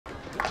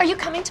Are you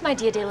coming to my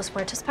Dia de los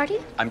Muertos party?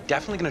 I'm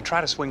definitely gonna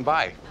try to swing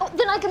by. Oh,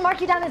 then I can mark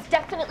you down as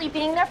definitely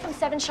being there from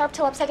 7 sharp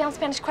till upside down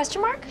Spanish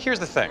question mark? Here's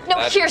the thing. No,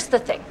 here's the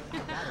thing.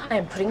 I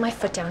am putting my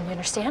foot down, you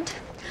understand?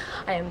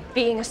 I am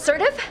being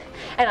assertive,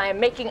 and I am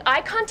making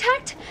eye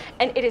contact,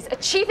 and it is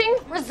achieving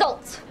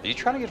results. Are you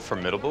trying to get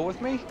formidable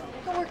with me?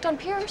 I worked on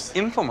Pierce.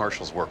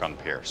 Infomercials work on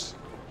Pierce.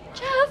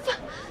 Jeff,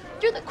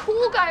 you're the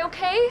cool guy,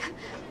 okay?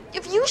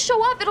 If you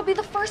show up, it'll be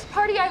the first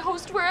party I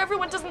host where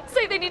everyone doesn't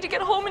say they need to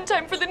get home in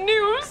time for the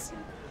news.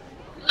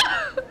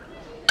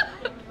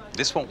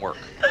 This won't work.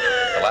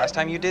 The last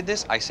time you did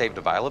this, I saved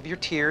a vial of your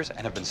tears and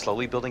have been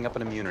slowly building up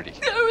an immunity.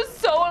 I was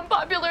so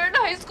unpopular in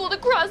high school, the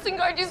crossing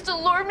guard used to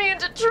lure me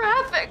into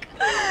traffic.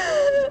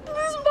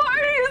 This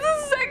party is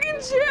a second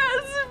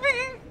chance of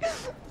being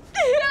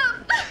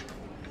hip,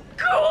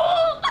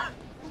 cool,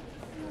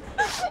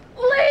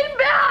 laid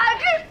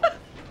back.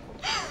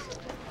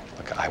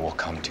 Look, I will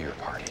come to your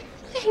party.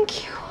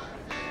 Thank you.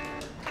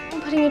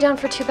 I'm putting you down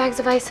for 2 bags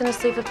of ice and a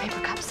sleeve of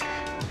paper cups.